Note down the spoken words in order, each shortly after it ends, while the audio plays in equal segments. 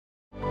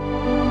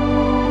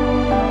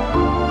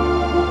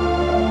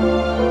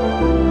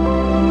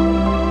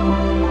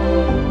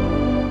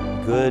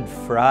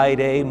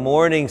Friday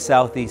morning,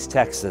 Southeast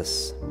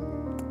Texas.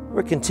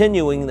 We're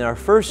continuing our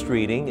first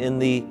reading in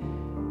the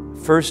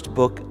first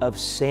book of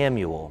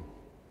Samuel.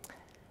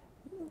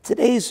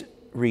 Today's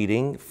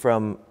reading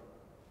from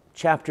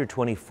chapter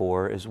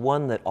 24 is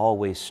one that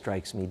always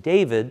strikes me.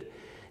 David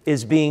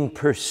is being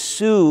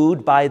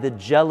pursued by the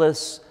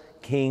jealous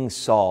King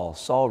Saul.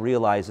 Saul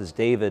realizes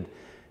David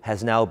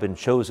has now been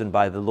chosen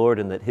by the Lord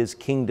and that his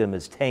kingdom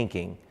is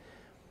tanking.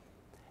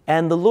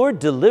 And the Lord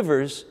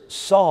delivers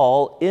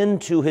Saul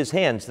into his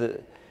hands.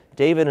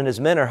 David and his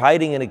men are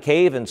hiding in a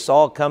cave, and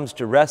Saul comes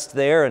to rest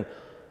there, and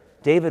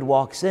David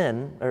walks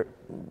in, or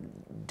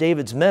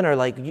David's men are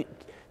like,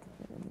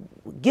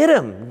 get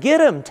him,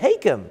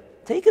 take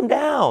him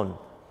down.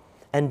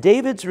 And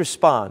David's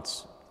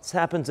response, this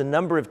happens a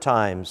number of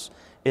times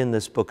in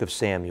this book of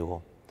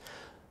Samuel.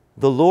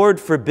 The Lord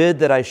forbid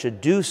that I should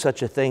do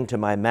such a thing to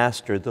my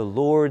master, the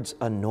Lord's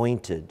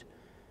anointed,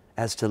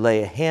 as to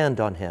lay a hand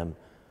on him,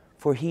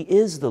 for he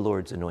is the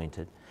Lord's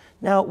anointed.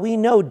 Now, we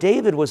know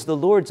David was the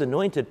Lord's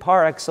anointed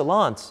par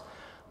excellence,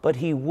 but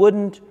he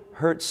wouldn't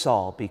hurt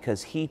Saul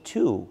because he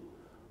too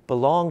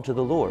belonged to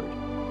the Lord.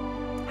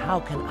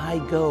 How can I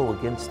go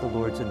against the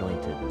Lord's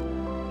anointed?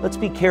 Let's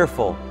be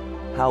careful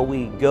how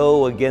we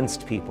go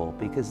against people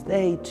because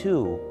they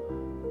too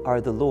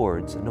are the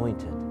Lord's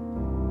anointed.